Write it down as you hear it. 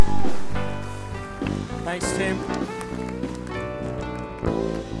Thanks, Tim.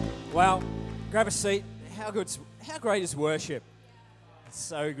 Well, grab a seat. How great is worship? It's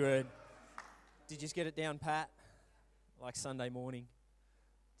so good. Did you just get it down, Pat? Like Sunday morning?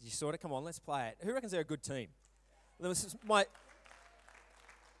 Did you sort it? Come on, let's play it. Who reckons they're a good team? That's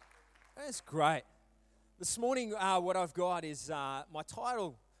great. This morning, what I've got is my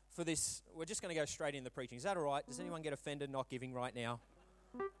title for this. We're just going to go straight in the preaching. Is that all right? Does anyone get offended not giving right now?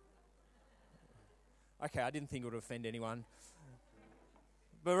 Okay, I didn't think it would offend anyone.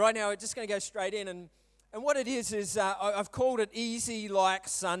 But right now, we're just going to go straight in. And what it is I've called it Easy Like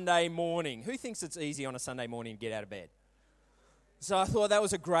Sunday Morning. Who thinks it's easy on a Sunday morning to get out of bed? So I thought that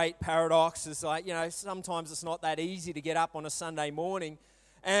was a great paradox. It's like, sometimes it's not that easy to get up on a Sunday morning.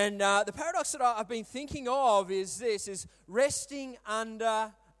 And the paradox that I've been thinking of is resting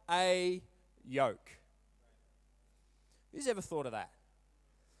under a yoke. Who's ever thought of that?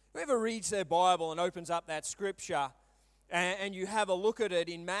 Whoever reads their Bible and opens up that scripture and you have a look at it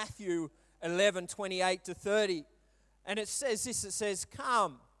in Matthew 11:28-30, and it says this, it says,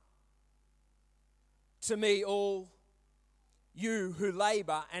 "Come to me all you who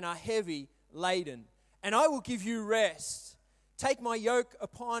labor and are heavy laden, and I will give you rest. Take my yoke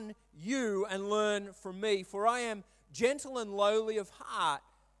upon you and learn from me, for I am gentle and lowly of heart,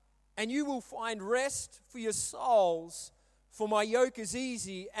 and you will find rest for your souls. For my yoke is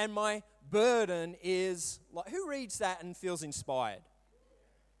easy and my burden is light." Who reads that and feels inspired?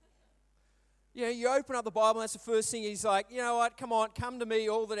 You open up the Bible and that's the first thing. He's like, you know what, come on, come to me,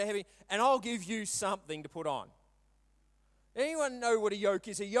 all that are heavy, and I'll give you something to put on. Anyone know what a yoke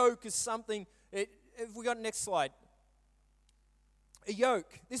is? A yoke is something, if we got next slide. A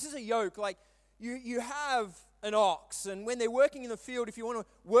yoke, this is a yoke, like you have an ox, and when they're working in the field, if you want to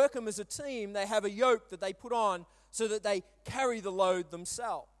work them as a team, they have a yoke that they put on so that they carry the load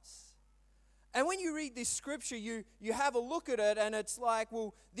themselves. And when you read this scripture, you have a look at it, and it's like,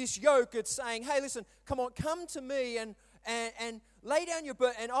 well, this yoke, it's saying, hey, listen, come on, come to me and lay down your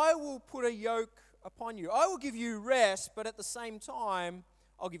burden, and I will put a yoke upon you. I will give you rest, but at the same time,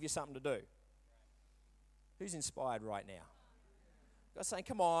 I'll give you something to do. Who's inspired right now? God's saying,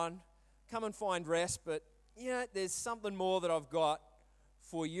 come on, come and find rest, but there's something more that I've got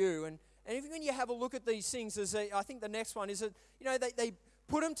for you. And even when you have a look at these things, I think the next one is that, they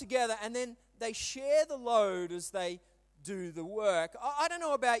put them together and then they share the load as they do the work. I don't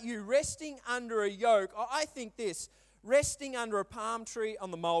know about you, resting under a yoke, I think this, resting under a palm tree on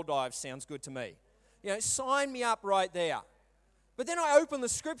the Maldives sounds good to me. Sign me up right there. But then I open the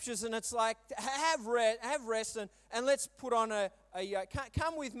scriptures and it's like, have rest and let's put on a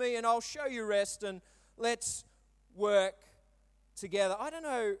come with me and I'll show you rest and let's work together. I don't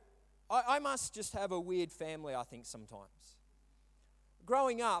know, I must just have a weird family, I think, sometimes.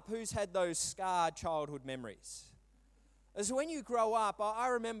 Growing up, who's had those scarred childhood memories? As when you grow up, I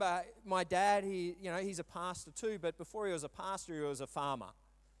remember my dad, he's a pastor too, but before he was a pastor, he was a farmer.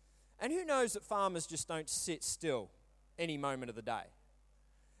 And who knows that farmers just don't sit still any moment of the day.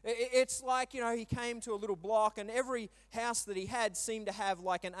 It's like, he came to a little block and every house that he had seemed to have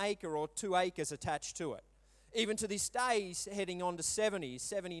like an acre or 2 acres attached to it. Even to this day, he's heading on to 70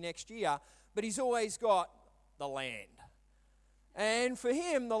 next year, but he's always got the land. And for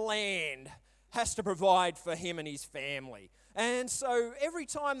him, the land has to provide for him and his family. And so every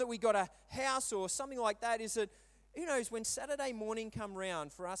time that we got a house or something like that is that, who knows, when Saturday morning come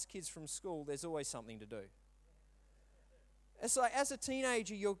round for us kids from school, there's always something to do. It's like as a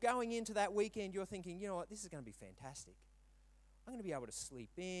teenager, you're going into that weekend, you're thinking, you know what, this is going to be fantastic. I'm going to be able to sleep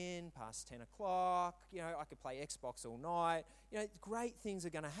in past 10 o'clock. I could play Xbox all night. Great things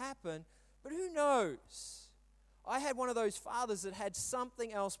are going to happen. But who knows? I had one of those fathers that had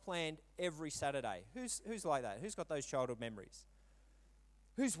something else planned every Saturday. Who's like that? Who's got those childhood memories?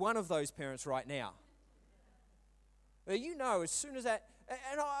 Who's one of those parents right now? Well, as soon as that,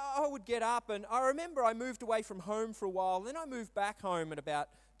 and I would get up, and I remember I moved away from home for a while, then I moved back home at about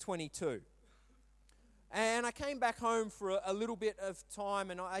 22. And I came back home for a little bit of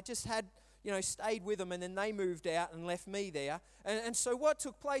time, and I just had, stayed with them, and then they moved out and left me there. And so what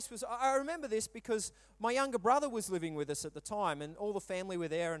took place was, I remember this because my younger brother was living with us at the time, and all the family were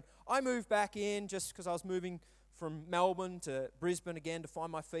there, and I moved back in just because I was moving from Melbourne to Brisbane again to find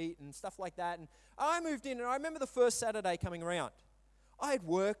my feet and stuff like that. And I moved in, and I remember the first Saturday coming around. I had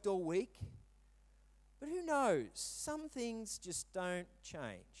worked all week, but who knows? Some things just don't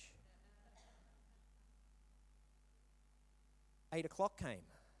change. 8 o'clock came.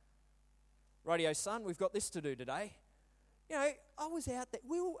 Radio son, we've got this to do today. I was out there.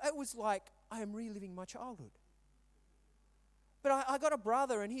 It was like I am reliving my childhood. But I got a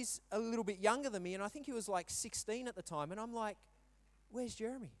brother, and he's a little bit younger than me, and I think he was like 16 at the time. And I'm like, where's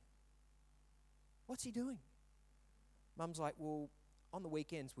Jeremy? What's he doing? Mum's like, well, on the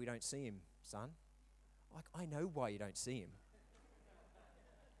weekends we don't see him, son. Like, I know why you don't see him.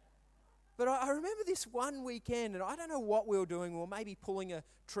 But I remember this one weekend, and I don't know what we were doing. We were maybe pulling a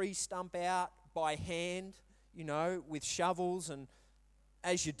tree stump out by hand, with shovels, and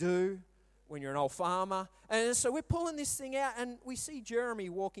as you do when you're an old farmer. And so we're pulling this thing out, and we see Jeremy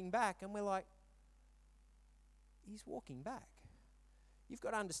walking back, and we're like, he's walking back. You've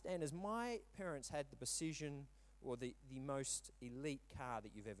got to understand, as my parents had the precision or the most elite car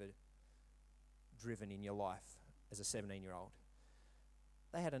that you've ever driven in your life as a 17-year-old.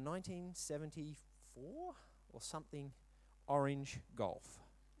 They had a 1974 or something orange Golf.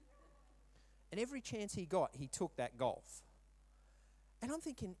 And every chance he got, he took that Golf. And I'm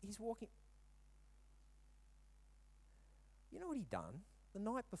thinking, he's walking. You know what he'd done? The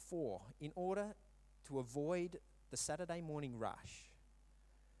night before, in order to avoid the Saturday morning rush,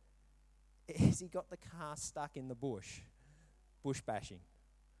 is he got the car stuck in the bush bashing.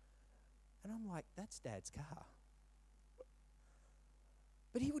 And I'm like, that's Dad's car.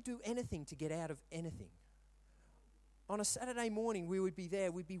 But he would do anything to get out of anything. On a Saturday morning, we would be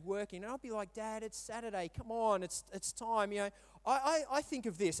there, we'd be working, and I'd be like, Dad, it's Saturday, come on, it's time. I think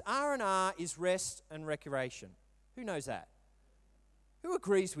of this, R&R is rest and recreation. Who knows that? Who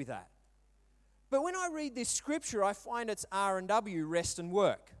agrees with that? But when I read this scripture, I find it's R&W, rest and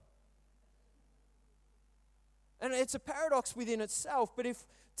work. And it's a paradox within itself, but if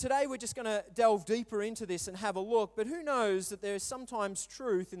today we're just going to delve deeper into this and have a look, but who knows that there's sometimes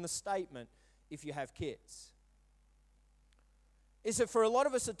truth in the statement if you have kids. Is that for a lot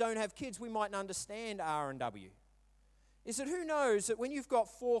of us that don't have kids, we mightn't understand R&W. Is that who knows that when you've got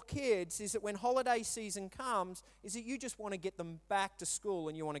 4 kids, is that when holiday season comes, is that you just want to get them back to school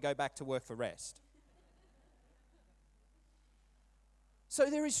and you want to go back to work for rest. So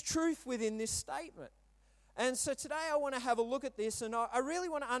there is truth within this statement. And so today I want to have a look at this, and I really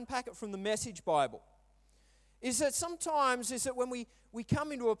want to unpack it from the Message Bible. Is that sometimes is that when we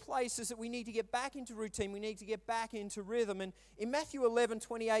come into a place is that we need to get back into routine, we need to get back into rhythm. And in Matthew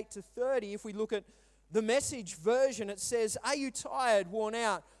 11:28-30, if we look at the Message version, it says, "Are you tired, worn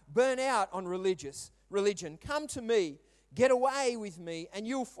out, burnt out on religion? Come to me, get away with me, and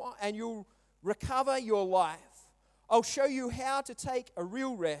you'll recover your life. I'll show you how to take a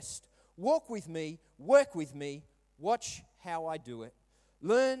real rest. Walk with me, work with me, watch how I do it.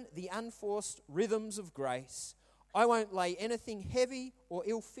 Learn the unforced rhythms of grace. I won't lay anything heavy or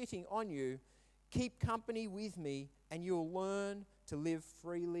ill-fitting on you. Keep company with me, and you'll learn to live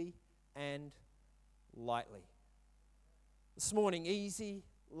freely and lightly." This morning, easy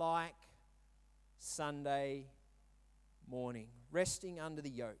like Sunday morning, resting under the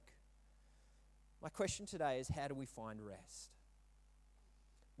yoke. My question today is, how do we find rest?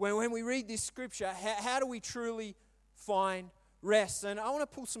 When we read this scripture, how do we truly find rest? And I want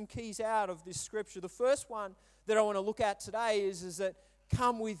to pull some keys out of this scripture. The first one that I want to look at today is that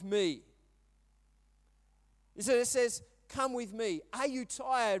come with me. Is that it says, come with me. Are you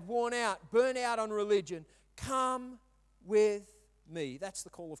tired, worn out, burnt out on religion? Come with me. That's the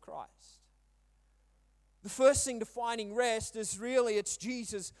call of Christ. The first thing to finding rest is really, it's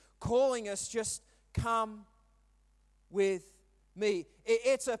Jesus calling us, just come with me.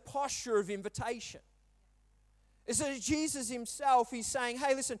 It's a posture of invitation. It's that Jesus himself, he's saying,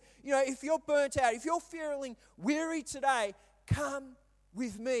 hey, listen, if you're burnt out, if you're feeling weary today, come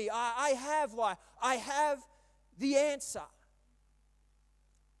with me. I have life. I have the answer.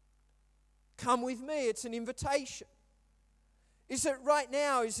 Come with me. It's an invitation. Is that right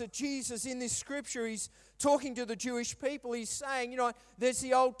now, is that Jesus in this scripture, he's talking to the Jewish people. He's saying, there's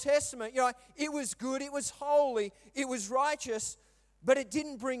the Old Testament. It was good, it was holy, it was righteous, but it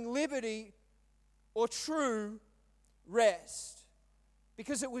didn't bring liberty or true rest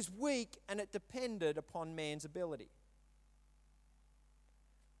because it was weak and it depended upon man's ability.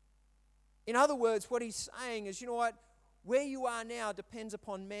 In other words, what he's saying is, where you are now depends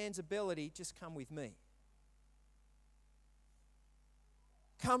upon man's ability. Just come with me.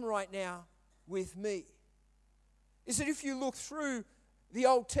 Come right now with me. Is that if you look through the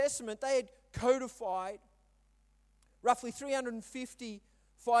Old Testament, they had codified roughly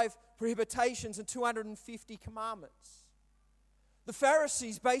 355 prohibitions and 250 commandments. The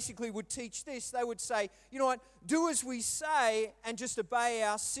Pharisees basically would teach this. They would say, do as we say and just obey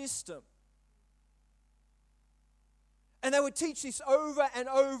our system. And they would teach this over and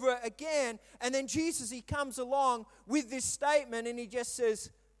over again. And then Jesus, he comes along with this statement and he just says,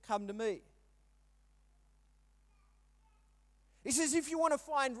 come to me. He says, if you want to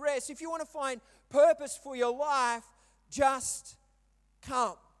find rest, if you want to find purpose for your life, just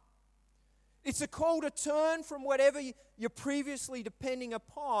come. It's a call to turn from whatever you're previously depending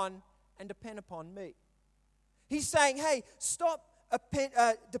upon and depend upon me. He's saying, hey, stop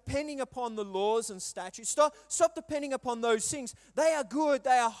depending upon the laws and statutes. Stop depending upon those things. They are good,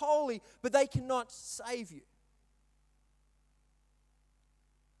 they are holy, but they cannot save you.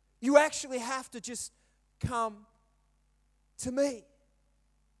 You actually have to just come to me.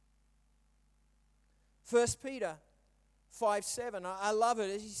 1 Peter 5:7, I love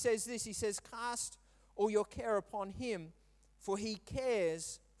it. He says this, he says, cast all your care upon him, for he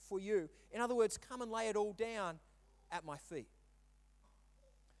cares for you. In other words, come and lay it all down at my feet.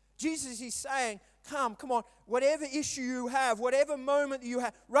 Jesus is saying, come on, whatever issue you have, whatever moment you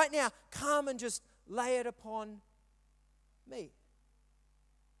have, right now, come and just lay it upon me.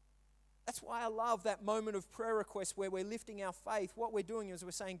 That's why I love that moment of prayer request where we're lifting our faith. What we're doing is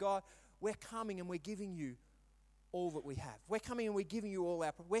we're saying, God, we're coming and we're giving you all that we have. We're coming and we're giving you all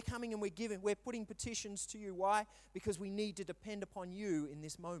our, we're coming and we're putting petitions to you. Why? Because we need to depend upon you in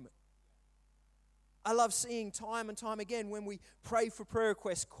this moment. I love seeing time and time again when we pray for prayer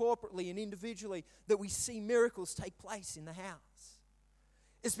requests corporately and individually that we see miracles take place in the house.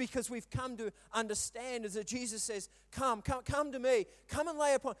 It's because we've come to understand as that Jesus says, come to me. Come and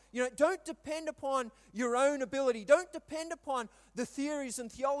lay upon. Don't depend upon your own ability. Don't depend upon the theories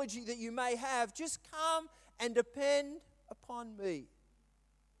and theology that you may have. Just come and depend upon me.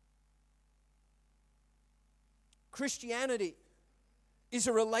 Christianity is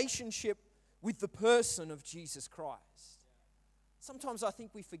a relationship with the person of Jesus Christ. Sometimes I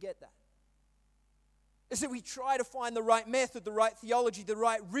think we forget that. Is that we try to find the right method, the right theology, the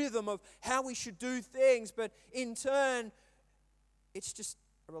right rhythm of how we should do things, but in turn, it's just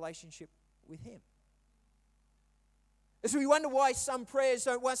a relationship with him. As we wonder why some prayers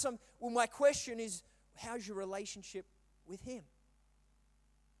don't, well, my question is, how's your relationship with him?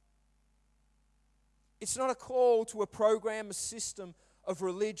 It's not a call to a program, a system of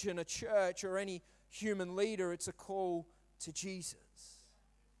religion, a church, or any human leader. It's a call to Jesus.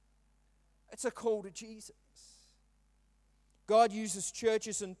 It's a call to Jesus. God uses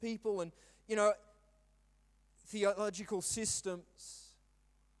churches and people and, theological systems.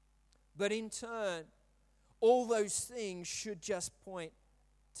 But in turn, all those things should just point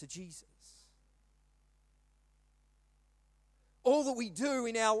to Jesus. All that we do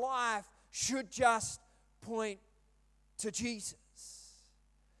in our life should just point to Jesus.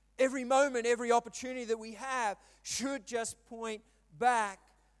 Every moment, every opportunity that we have should just point back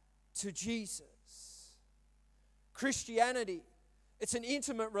to Jesus. Christianity, it's an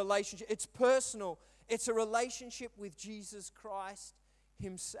intimate relationship. It's personal. It's a relationship with Jesus Christ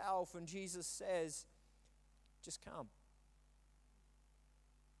himself. And Jesus says, just come.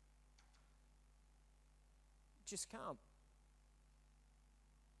 Just come.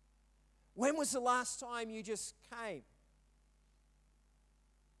 When was the last time you just came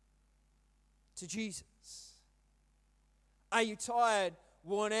to Jesus? Are you tired,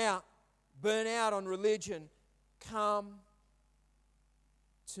 worn out, burnt out on religion? Come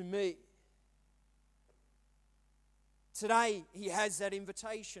to me. Today, he has that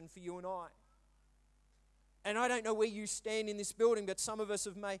invitation for you and I. And I don't know where you stand in this building, but some of us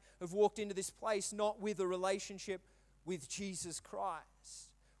may have walked into this place not with a relationship with Jesus Christ.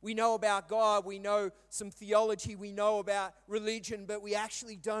 We know about God, we know some theology, we know about religion, but we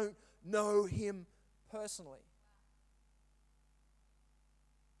actually don't know him personally.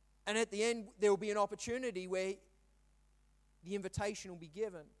 And at the end, there will be an opportunity where the invitation will be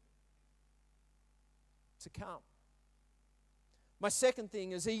given to come. My second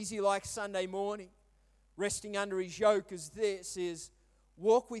thing is easy like Sunday morning, resting under his yoke is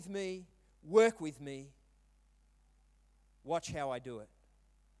walk with me, work with me, watch how I do it.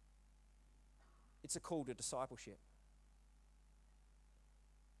 It's a call to discipleship.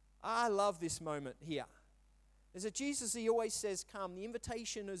 I love this moment here. Is that Jesus, he always says, come. The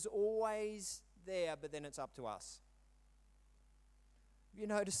invitation is always there, but then it's up to us. Have you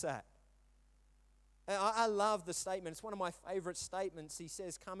noticed that? I love the statement. It's one of my favorite statements. He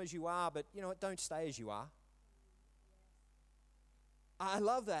says, come as you are, but you know what? Don't stay as you are. I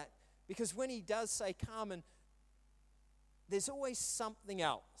love that because when he does say come, and there's always something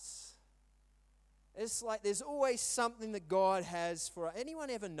else. It's like there's always something that God has for us. Anyone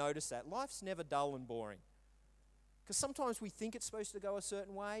ever notice that? Life's never dull and boring. Because sometimes we think it's supposed to go a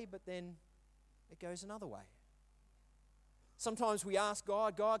certain way, but then it goes another way. Sometimes we ask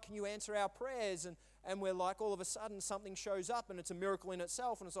God, can you answer our prayers? And we're like, all of a sudden something shows up and it's a miracle in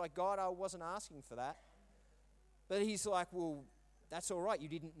itself. And it's like, God, I wasn't asking for that. But he's like, well, that's all right. You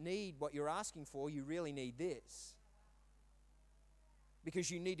didn't need what you're asking for. You really need this. Because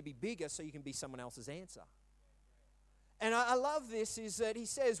you need to be bigger so you can be someone else's answer. And I love this is that he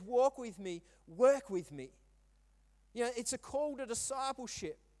says, walk with me, work with me. You know, it's a call to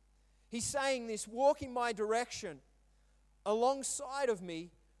discipleship. He's saying this, walk in my direction, alongside of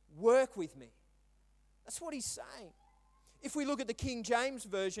me, work with me. That's what he's saying. If we look at the King James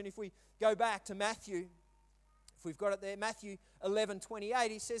Version, if we go back to Matthew, if we've got it there, Matthew 11:28,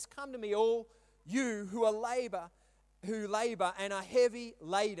 he says, come to me all you who labor and are heavy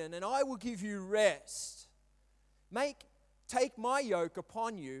laden, and I will give you rest. Take my yoke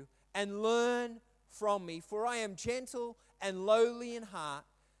upon you and learn from me, for I am gentle and lowly in heart,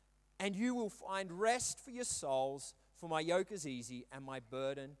 and you will find rest for your souls, for my yoke is easy and my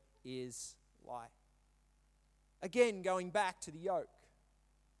burden is light. Again, going back to the yoke.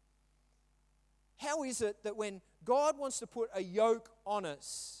 How is it that when God wants to put a yoke on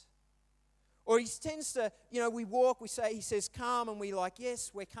us, or he tends to, we walk, he says, come, and we're like,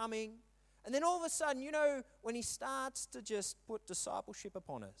 yes, we're coming. And then all of a sudden, when he starts to just put discipleship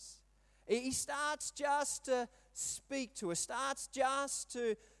upon us, he starts just to speak to us, starts just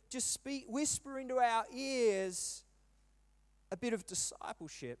to speak, whisper into our ears a bit of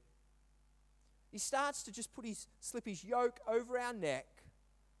discipleship. He starts to just slip his yoke over our neck.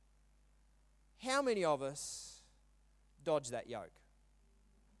 How many of us dodge that yoke?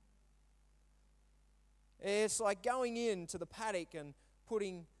 It's like going into the paddock and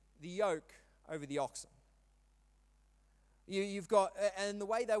putting the yoke over the oxen. You've got, and the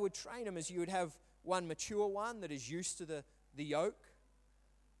way they would train them is you would have one mature one that is used to the yoke,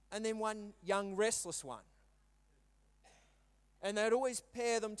 and then one young restless one. And they'd always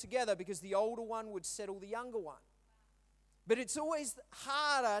pair them together because the older one would settle the younger one. But it's always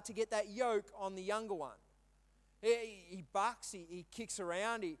harder to get that yoke on the younger one. He bucks, he kicks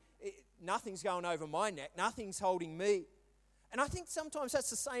around, nothing's going over my neck, nothing's holding me. And I think sometimes that's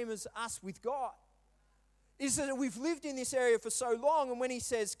the same as us with God. Is that we've lived in this area for so long, and when he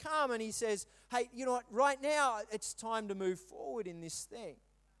says come, and he says, hey, you know what, right now it's time to move forward in this thing.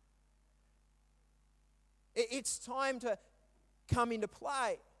 It's time to come into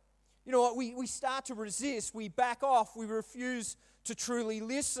play. You know what, we start to resist, we back off, we refuse to truly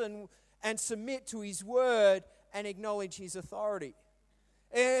listen and submit to his word and acknowledge his authority.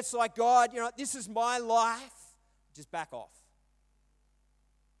 And it's like, God, this is my life, just back off.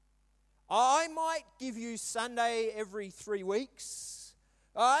 I might give you Sunday every 3 weeks.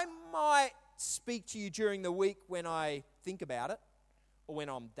 I might speak to you during the week when I think about it or when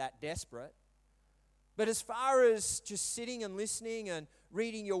I'm that desperate. But as far as just sitting and listening and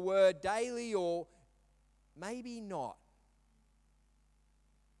reading your word daily, or maybe not.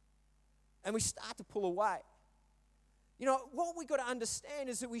 And we start to pull away. What we've got to understand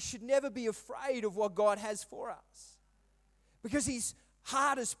is that we should never be afraid of what God has for us. Because his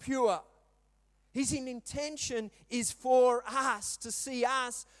heart is pure. His intention is for us, to see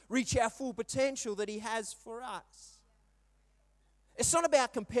us reach our full potential that he has for us. It's not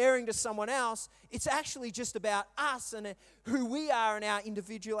about comparing to someone else. It's actually just about us and who we are and our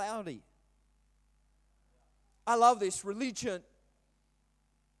individuality. I love this. Religion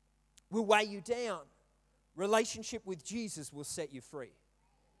will weigh you down. Relationship with Jesus will set you free.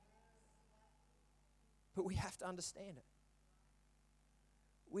 But we have to understand it.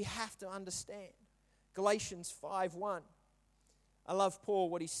 We have to understand. Galatians 5:1. I love Paul,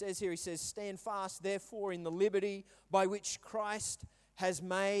 what he says here. He says, stand fast, therefore, in the liberty by which Christ has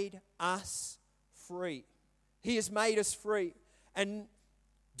made us free. He has made us free. And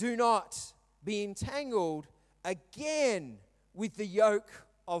do not be entangled again with the yoke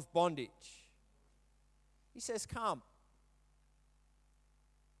of bondage. He says, come.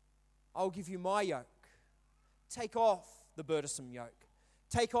 I'll give you my yoke. Take off the burdensome yoke.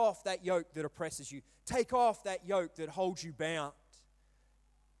 Take off that yoke that oppresses you. Take off that yoke that holds you bound.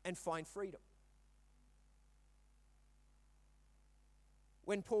 And find freedom.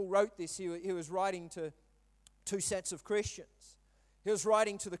 When Paul wrote this, he was writing to two sets of Christians. He was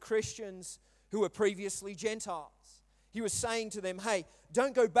writing to the Christians who were previously Gentiles. He was saying to them, hey,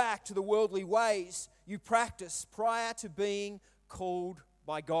 don't go back to the worldly ways you practiced prior to being called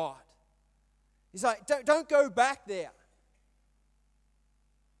by God. He's like, don't go back there.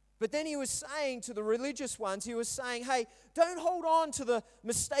 But then he was saying to the religious ones, he was saying, hey, don't hold on to the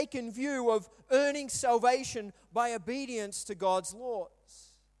mistaken view of earning salvation by obedience to God's laws.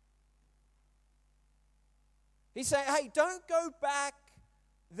 He's saying, hey, don't go back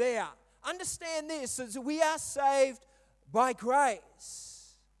there. Understand this, as we are saved by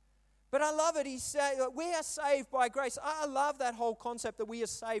grace. But I love it. He said, we are saved by grace. I love that whole concept that we are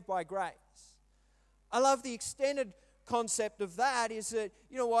saved by grace. I love the extended concept of that is that,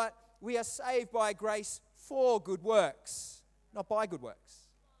 you know what? We are saved by grace for good works, not by good works.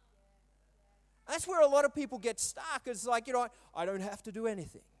 That's where a lot of people get stuck. It's like, you know, I don't have to do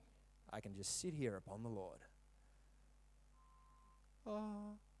anything. I can just sit here upon the Lord.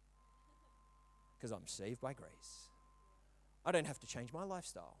 Because I'm saved by grace. I don't have to change my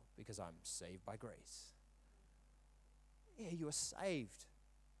lifestyle because I'm saved by grace. Yeah, you are saved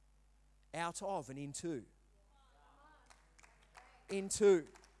out of and into. Into.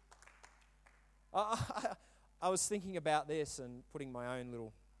 I was thinking about this and putting my own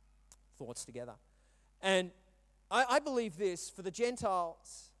little thoughts together. And I believe this, for the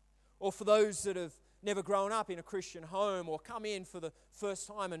Gentiles, or for those that have never grown up in a Christian home or come in for the first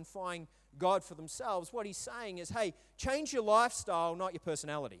time and find God for themselves, what he's saying is, hey, change your lifestyle, not your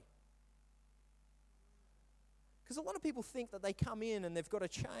personality. Because a lot of people think that they come in and they've got to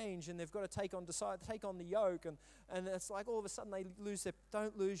change and they've got to take on the yoke, and it's like all of a sudden they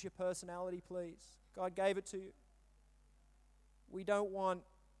don't lose your personality, please. God gave it to you. We don't want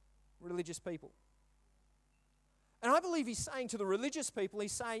religious people. And I believe he's saying to the religious people,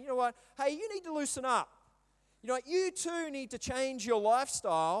 he's saying, you know what, hey, you need to loosen up. You know what, you too need to change your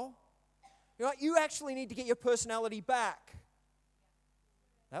lifestyle. You know what, you actually need to get your personality back.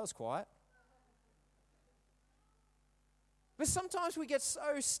 That was quiet. But sometimes we get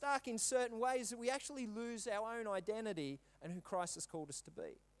so stuck in certain ways that we actually lose our own identity and who Christ has called us to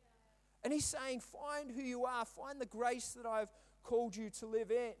be. And he's saying, find who you are. Find the grace that I've called you to live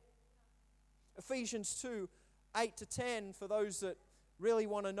in. Ephesians 2, 8-10, for those that really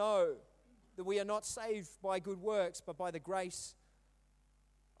want to know that we are not saved by good works, but by the grace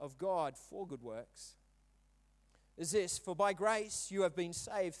of God for good works, is this: for by grace you have been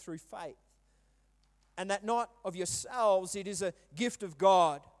saved through faith, and that not of yourselves, it is a gift of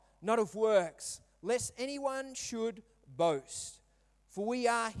God, not of works, lest anyone should boast. For we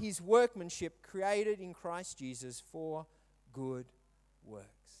are his workmanship, created in Christ Jesus for good works.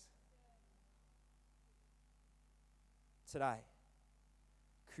 Today,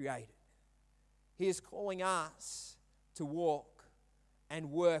 created. He is calling us to walk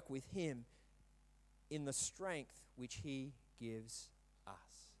and work with him in the strength which he gives us.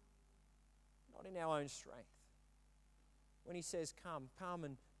 Not in our own strength. When he says, come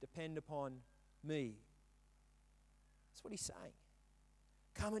and depend upon me. That's what he's saying.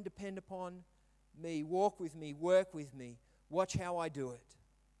 Come and depend upon me. Walk with me. Work with me. Watch how I do it.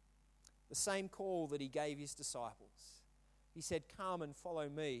 The same call that he gave his disciples. He said, come and follow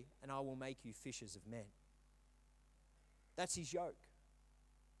me, and I will make you fishers of men. That's his yoke.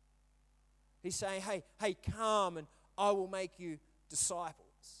 He's saying, hey, come and I will make you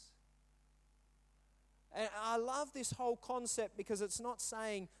disciples. And I love this whole concept because it's not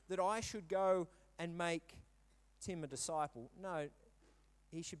saying that I should go and make Tim a disciple. No,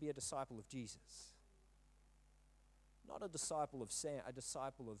 he should be a disciple of Jesus. Not a disciple of Sam, a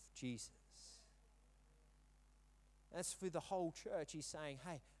disciple of Jesus. That's for the whole church. He's saying,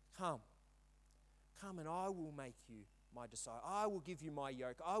 hey, come and I will make you my disciple. I will give you my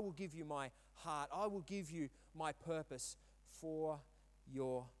yoke. I will give you my heart. I will give you my purpose for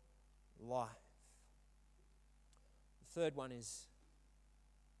your life. The third one is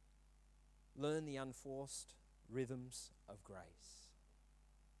learn the unforced rhythms of grace.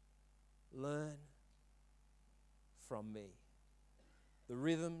 Learn from me the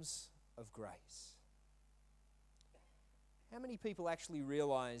rhythms of grace. How many people actually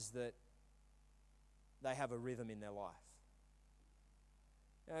realize that they have a rhythm in their life?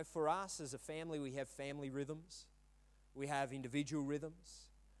 You know, for us as a family, we have family rhythms. We have individual rhythms.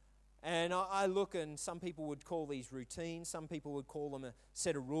 And I look, and some people would call these routines. Some people would call them a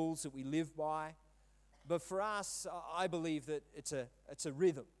set of rules that we live by. But for us, I believe that it's a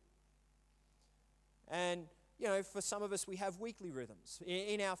rhythm. And you know, for some of us, we have weekly rhythms.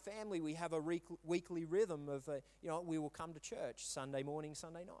 In our family, we have a weekly rhythm of, we will come to church Sunday morning,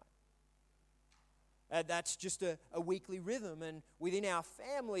 Sunday night. That's just a weekly rhythm. And within our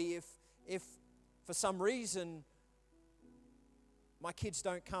family, if for some reason my kids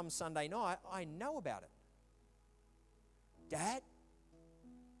don't come Sunday night, I know about it. Dad,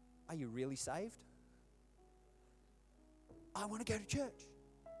 are you really saved? I want to go to church.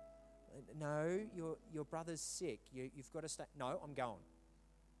 No, your brother's sick. You've got to stay. No, I'm going.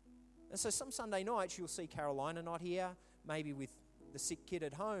 And so some Sunday nights you'll see Carolina not here, maybe with the sick kid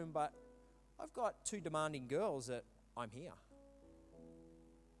at home, but I've got two demanding girls that I'm here.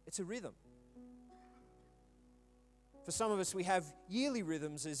 It's a rhythm. For some of us, we have yearly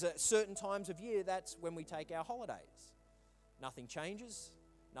rhythms. Is at certain times of year, that's when we take our holidays. Nothing changes,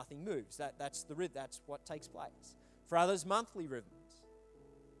 nothing moves. That's the rhythm. That's what takes place. For others, monthly rhythms.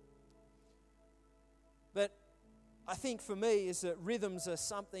 But I think for me is that rhythms are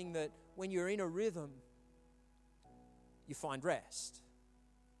something that when you're in a rhythm, you find rest.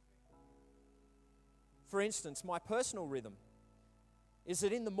 For instance, my personal rhythm is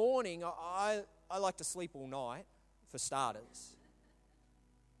that in the morning, I like to sleep all night, for starters.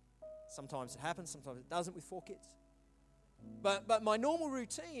 Sometimes it happens, sometimes it doesn't with 4 kids. But my normal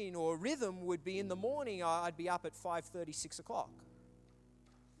routine or rhythm would be in the morning, I'd be up at 5:30, 6 o'clock.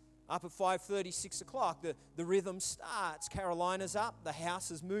 Up at 5:30, 6 o'clock, the rhythm starts. Carolina's up, the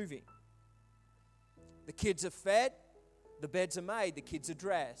house is moving. The kids are fed, the beds are made, the kids are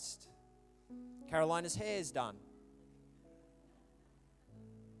dressed. Carolina's hair's done.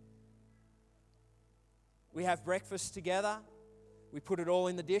 We have breakfast together. We put it all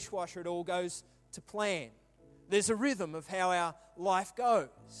in the dishwasher. It all goes to plan. There's a rhythm of how our life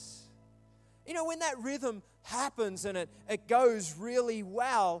goes. You know, when that rhythm happens and it goes really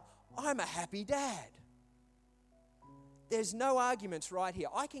well, I'm a happy dad. There's no arguments right here.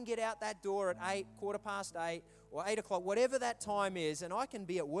 I can get out that door at 8, 8:15, or 8 o'clock, whatever that time is, and I can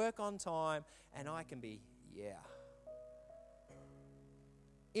be at work on time, and I can be,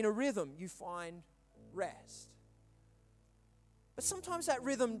 In a rhythm, you find rest. But sometimes that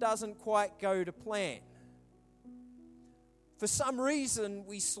rhythm doesn't quite go to plan. For some reason,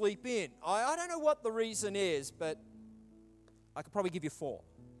 we sleep in. I don't know what the reason is, but I could probably give you 4.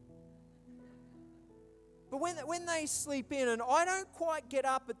 But when they sleep in and I don't quite get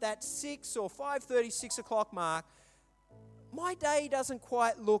up at that 6 or 5:30, 6 o'clock mark, my day doesn't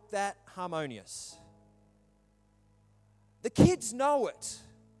quite look that harmonious. The kids know it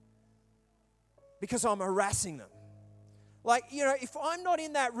because I'm harassing them. Like, you know, if I'm not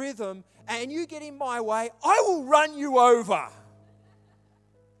in that rhythm and you get in my way, I will run you over.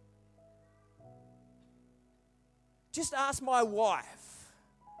 Just ask my wife.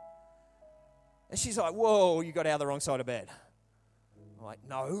 And she's like, whoa, you got out of the wrong side of bed. I'm like,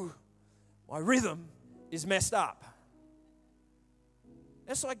 no, my rhythm is messed up.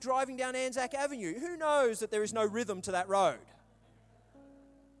 It's like driving down Anzac Avenue. Who knows that there is no rhythm to that road?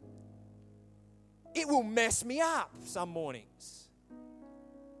 It will mess me up some mornings.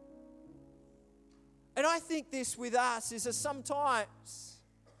 And I think this with us is that sometimes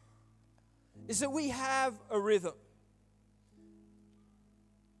is that we have a rhythm.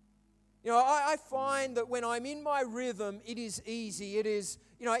 You know, I find that when I'm in my rhythm, it is easy. It is,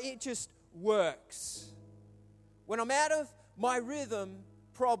 you know, it just works. When I'm out of my rhythm,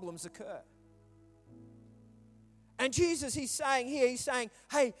 problems occur. And Jesus, he's saying,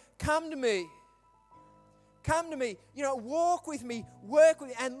 hey, come to me. Come to me, you know, walk with me, work with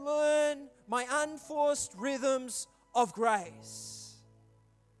me, and learn my unforced rhythms of grace.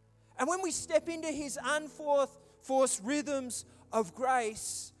 And when we step into his unforced rhythms of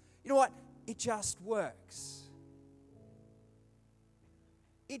grace, you know what? It just works.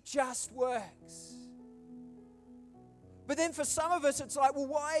 It just works. But then for some of us, it's like, well,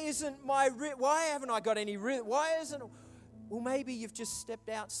 why haven't I got any rhythm? Well, maybe you've just stepped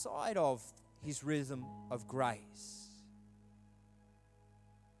outside of his rhythm of grace.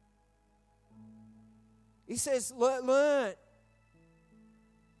 He says, learn.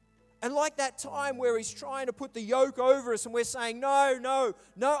 And like that time where he's trying to put the yoke over us and we're saying, no,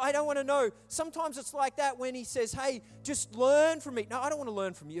 I don't want to know. Sometimes it's like that when he says, hey, just learn from me. No, I don't want to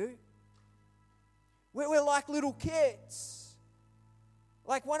learn from you. We're like little kids.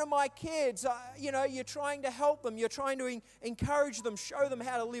 Like one of my kids, you know, you're trying to help them. You're trying to encourage them, show them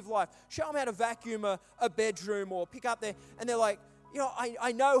how to live life. Show them how to vacuum a bedroom or pick up their... And they're like, you know,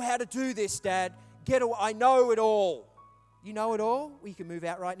 I know how to do this, Dad. Get away. I know it all. You know it all? Well, you can move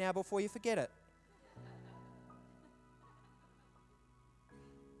out right now before you forget it.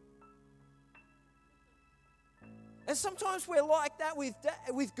 And sometimes we're like that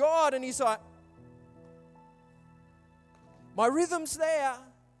with God, and he's like, my rhythm's there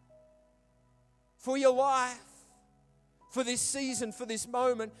for your life, for this season, for this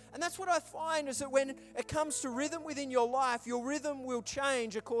moment. And that's what I find is that when it comes to rhythm within your life, your rhythm will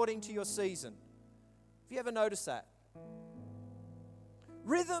change according to your season. Have you ever noticed that?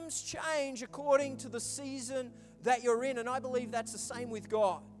 Rhythms change according to the season that you're in, and I believe that's the same with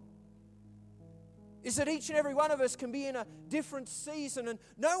God. Is that each and every one of us can be in a different season, and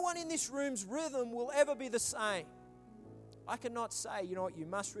no one in this room's rhythm will ever be the same. I cannot say, you know what, you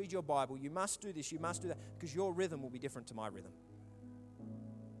must read your Bible, you must do this, you must do that, because your rhythm will be different to my rhythm.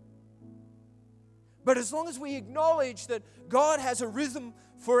 But as long as we acknowledge that God has a rhythm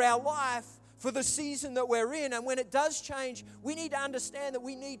for our life, for the season that we're in, and when it does change, we need to understand that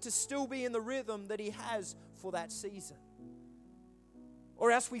we need to still be in the rhythm that He has for that season.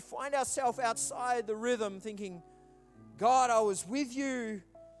 Or else we find ourselves outside the rhythm thinking, God, I was with you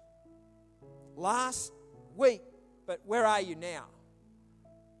last week, but where are you now?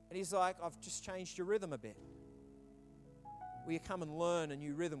 And He's like, I've just changed your rhythm a bit. Will you come and learn a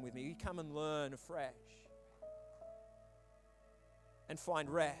new rhythm with me? Will you come and learn afresh and find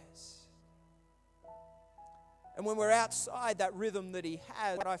rest? And when we're outside that rhythm that He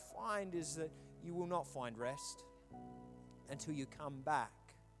has, what I find is that you will not find rest until you come back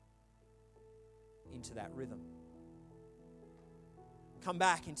into that rhythm. Come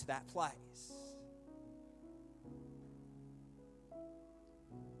back into that place.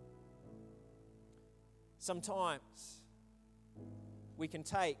 Sometimes we can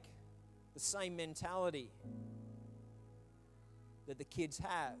take the same mentality that the kids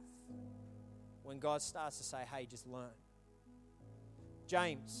have when God starts to say, hey, just learn.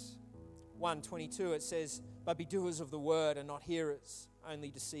 James 1:22, it says, but be doers of the word and not hearers, only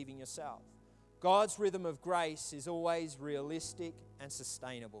deceiving yourself. God's rhythm of grace is always realistic and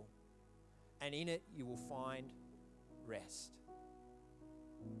sustainable, and in it you will find rest.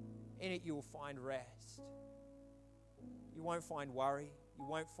 In it you will find rest. You won't find worry. You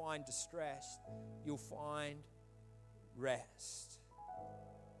won't find distress. You'll find rest.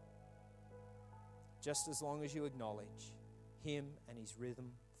 Just as long as you acknowledge Him and His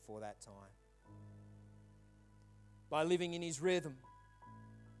rhythm for that time. By living in His rhythm,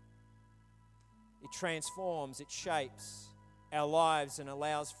 it transforms, it shapes our lives and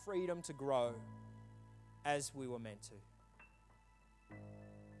allows freedom to grow as we were meant to.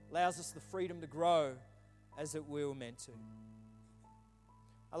 Allows us the freedom to grow as we were meant to.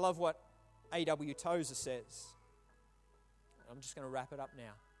 I love what A.W. Tozer says. I'm just going to wrap it up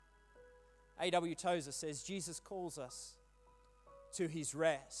now. A.W. Tozer says, Jesus calls us to His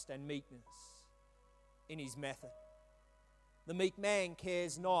rest and meekness in His method. The meek man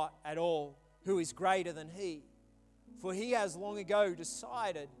cares not at all who is greater than he, for he has long ago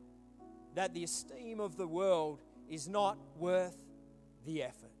decided that the esteem of the world is not worth the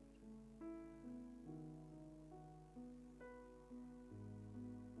effort.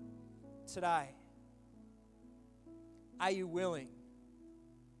 Today, are you willing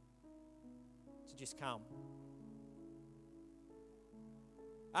to just come?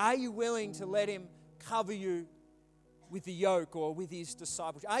 Are you willing to let Him cover you with the yoke or with His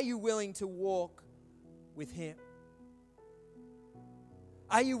disciples? Are you willing to walk with Him?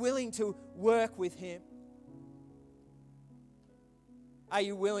 Are you willing to work with Him? Are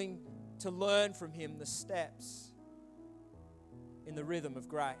you willing to learn from Him the steps in the rhythm of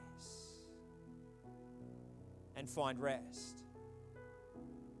grace and find rest?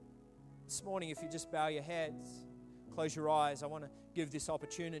 This morning, if you just bow your heads, close your eyes, I want to give this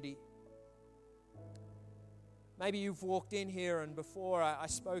opportunity. Maybe you've walked in here and before I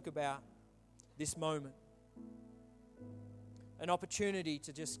spoke about this moment. An opportunity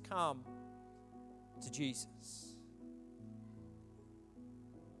to just come to Jesus.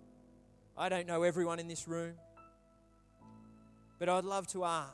 I don't know everyone in this room, but I'd love to ask,